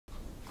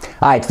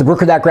Hi, it's the Brooke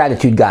Without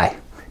Gratitude guy.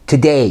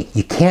 Today,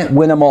 you can't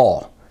win them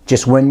all.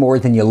 Just win more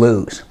than you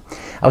lose.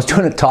 I was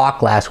doing a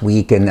talk last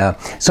week and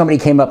somebody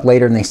came up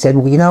later and they said,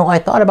 well, you know, I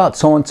thought about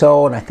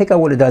so-and-so and I think I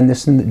would have done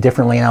this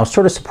differently. And I was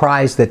sort of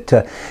surprised that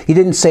you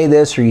didn't say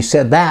this or you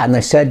said that. And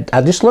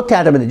I just looked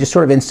at them and it just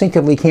sort of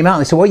instinctively came out.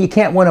 And they said, well, you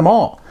can't win them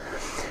all.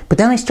 But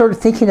then I started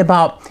thinking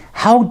about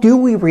how do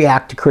we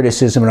react to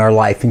criticism in our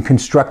life and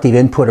constructive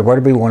input or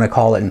whatever we want to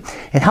call it.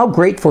 And how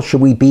grateful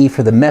should we be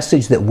for the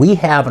message that we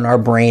have in our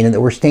brain and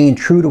that we're staying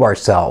true to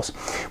ourselves.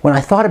 When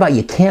I thought about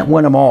you can't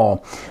win them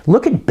all,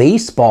 look at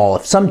baseball.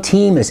 If some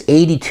team is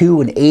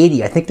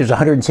 82-80, I think there's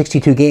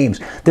 162 games,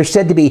 they're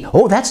said to be,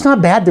 oh, that's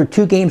not bad. They're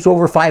 2 games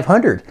over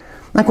 500. I'm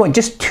not going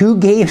just 2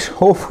 games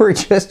over,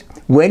 just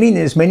winning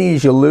as many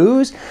as you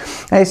lose.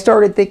 And I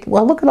started thinking,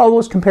 well, look at all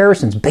those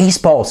comparisons.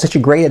 Baseball is such a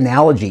great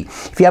analogy.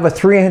 If you have a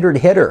 300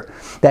 hitter,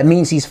 that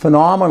means he's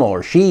phenomenal,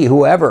 or she,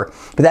 whoever,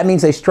 but that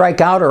means they strike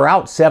out or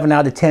out 7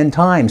 out of 10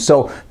 times.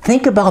 So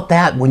think about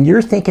that when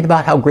you're thinking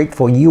about how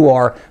grateful you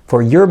are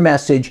for your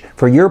message,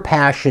 for your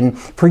passion,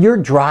 for your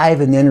drive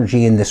and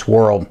energy in this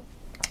world.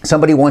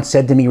 Somebody once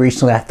said to me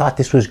recently, I thought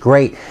this was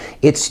great,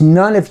 it's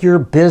none of your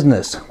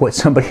business what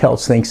somebody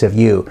else thinks of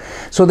you.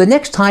 So the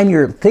next time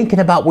you're thinking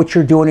about what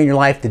you're doing in your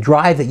life, the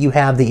drive that you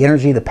have, the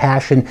energy, the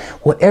passion,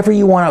 whatever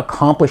you want to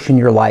accomplish in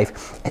your life,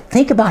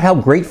 think about how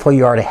grateful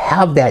you are to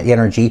have that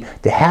energy,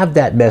 to have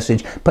that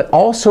message, but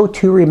also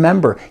to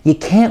remember, you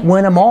can't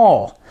win them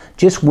all.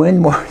 Just win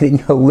more than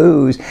you'll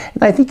lose,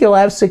 and I think you'll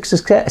have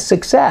success.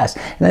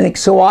 And I think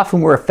so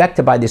often we're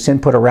affected by this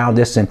input around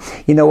us, and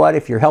you know what?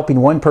 If you're helping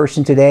one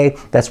person today,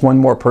 that's one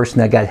more person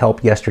that got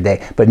help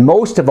yesterday. But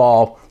most of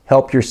all,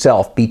 help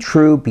yourself. Be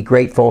true, be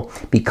grateful,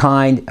 be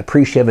kind,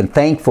 appreciative, and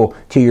thankful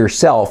to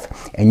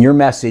yourself, and your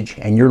message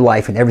and your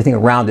life and everything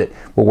around it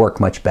will work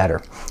much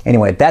better.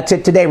 Anyway, that's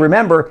it today.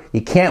 Remember,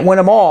 you can't win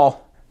them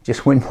all.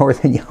 Just win more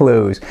than you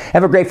lose.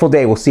 Have a grateful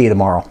day. We'll see you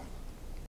tomorrow.